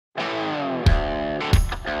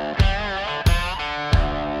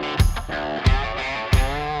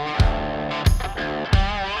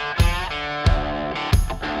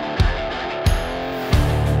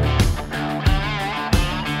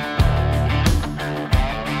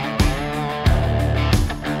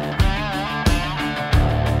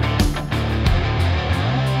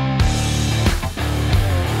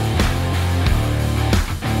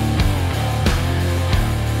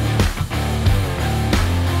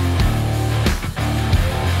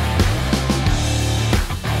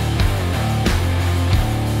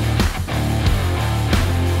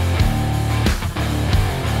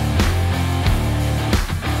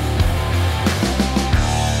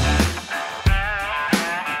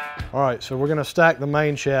All right, so we're going to stack the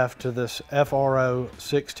main shaft to this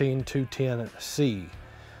FRO16210C.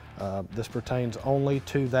 This pertains only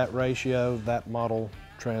to that ratio, that model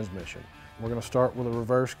transmission. We're going to start with a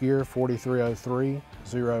reverse gear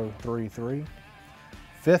 4303033,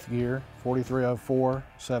 fifth gear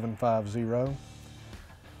 4304750,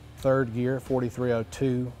 third gear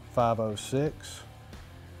 4302506,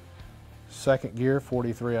 second gear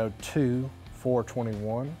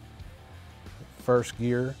 4302421, first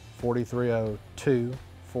gear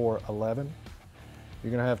 4302411.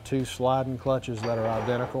 You're going to have two sliding clutches that are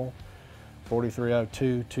identical,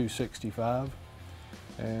 4302265,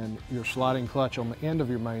 and your sliding clutch on the end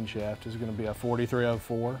of your main shaft is going to be a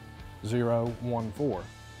 4304014.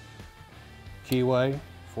 Keyway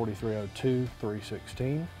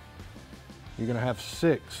 4302316. You're going to have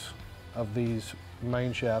 6 of these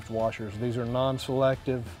main shaft washers. These are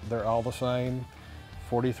non-selective, they're all the same,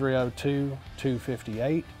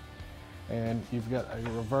 4302258. And you've got a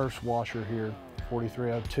reverse washer here,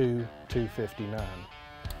 4302259.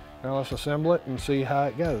 Now let's assemble it and see how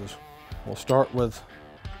it goes. We'll start with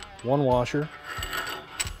one washer,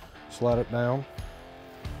 slide it down,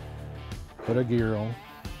 put a gear on.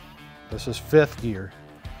 This is 5th gear,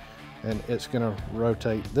 and it's gonna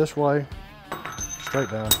rotate this way, straight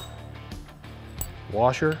down.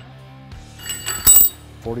 Washer,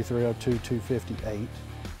 4302258.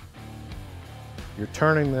 You're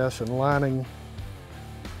turning this and lining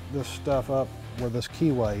this stuff up where this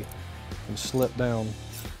keyway can slip down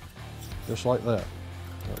just like that.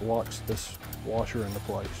 It locks this washer into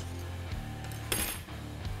place.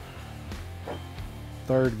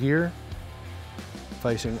 3rd gear,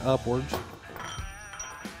 facing upwards.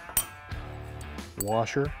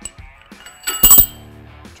 Washer,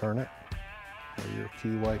 turn it where your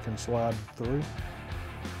keyway can slide through.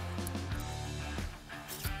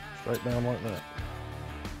 Straight down like that.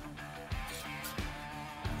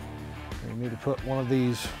 You need to put one of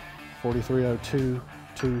these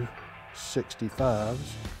 4302265s.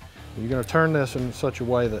 You're going to turn this in such a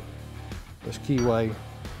way that this keyway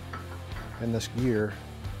and this gear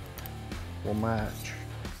will match.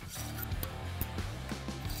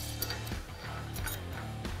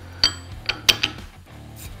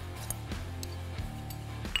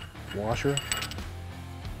 Washer.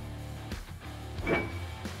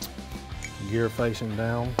 Gear facing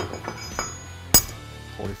down.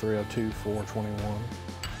 4302421.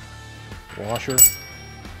 Washer.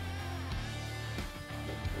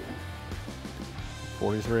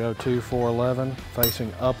 4302411,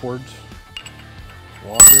 facing upwards.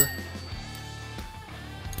 Washer.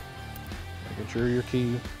 Making sure your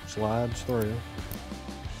key slides through.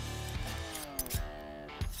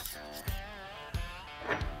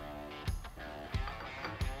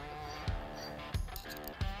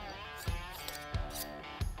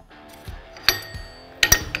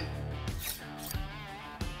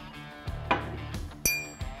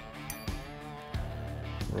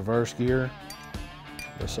 Reverse gear,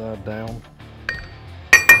 this side down.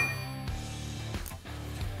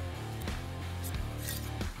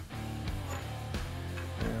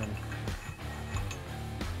 And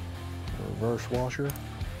reverse washer,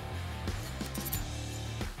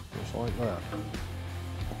 just like that.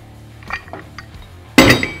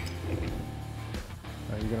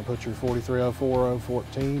 Now you're going to put your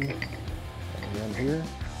 4304014 in here.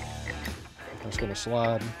 That's going to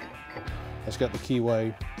slide. It's got the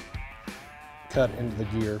keyway cut into the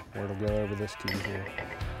gear where it'll go over this key here.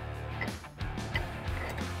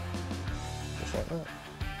 Just like that.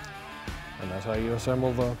 And that's how you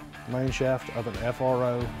assemble the main shaft of an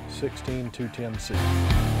FRO16210C.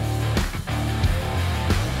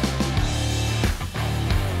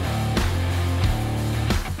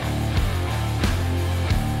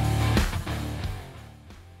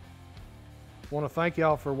 I want to thank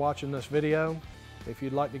y'all for watching this video. If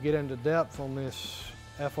you'd like to get into depth on this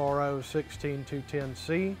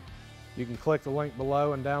FRO16210C, you can click the link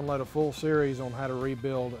below and download a full series on how to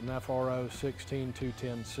rebuild an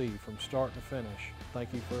FRO16210C from start to finish.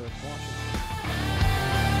 Thank you for watching.